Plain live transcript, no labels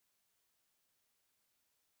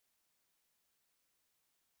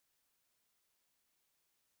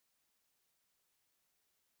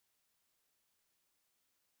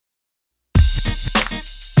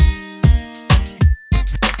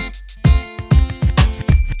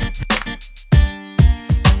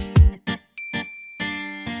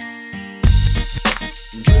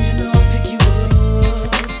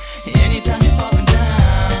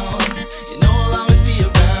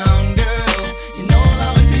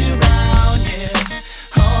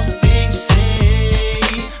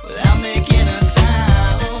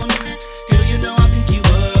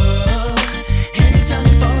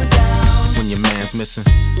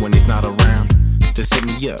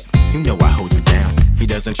me up, you know I hold you down. He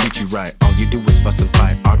doesn't treat you right, all you do is fuss and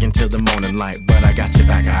fight, arguing till the morning light, but I got your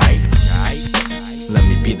back, alright? Let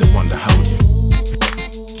me be the one to hold you.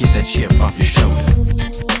 Get that chip off your shoulder.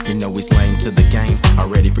 You know he's lame to the game,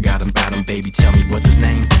 already forgot about him, baby, tell me what's his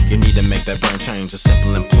name. You need to make that brain change, just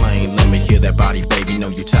simple and plain. Let me hear that body, baby, know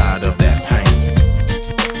you tired of that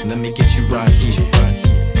pain. Let me get you right here,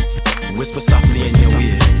 whisper softly in your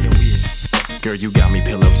ear. Girl, you got me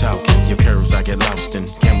pillow talking, your curves I get lost in.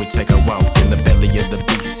 Can we take a walk in the belly of the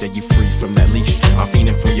beast? Set you free from that leash, I'm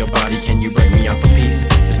fiending for your body, can you break me off a piece?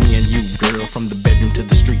 It's me and you, girl, from the bedroom to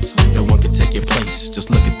the streets. No one can take your place,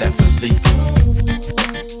 just look at that physique.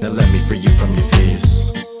 Now let me free you from your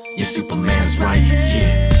fears, your Superman's right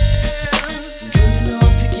here.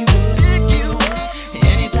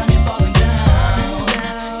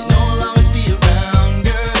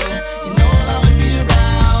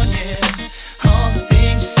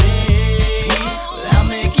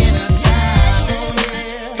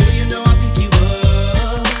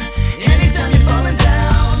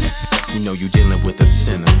 You dealing with a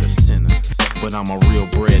sinner, but I'm a real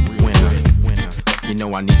breadwinner. You know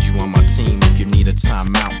I need you on my team. If you need a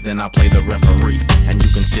timeout, then I'll play the referee. And you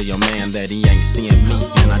can tell your man that he ain't seeing me.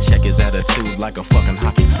 And I check his attitude like a fucking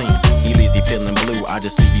hockey team. He leaves you feeling blue, I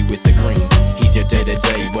just leave you with the green. He's your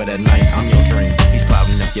day-to-day, but at night I'm your dream. He's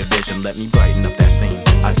clouding up your vision, let me brighten up that scene.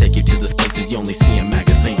 I take you to the places you only see in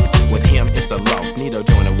magazines. With him, it's a loss, need to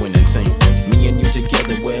join a winning team. Me and you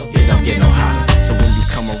together, well, it don't get no hotter. So when you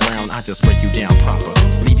come around, I just break you down proper.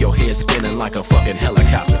 Leave your head spinning like a fucking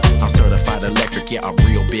helicopter. I'm certified electric, yeah, a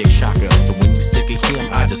real big shocker. So when you sick of him,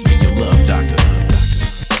 I just be your love doctor.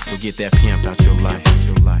 So get that pimp out your life.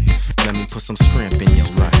 Let me put some scrimp in your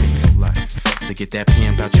life. So get that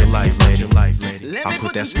pimp out your life, lady. I'll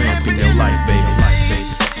put that scrimp in your life,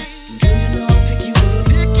 baby.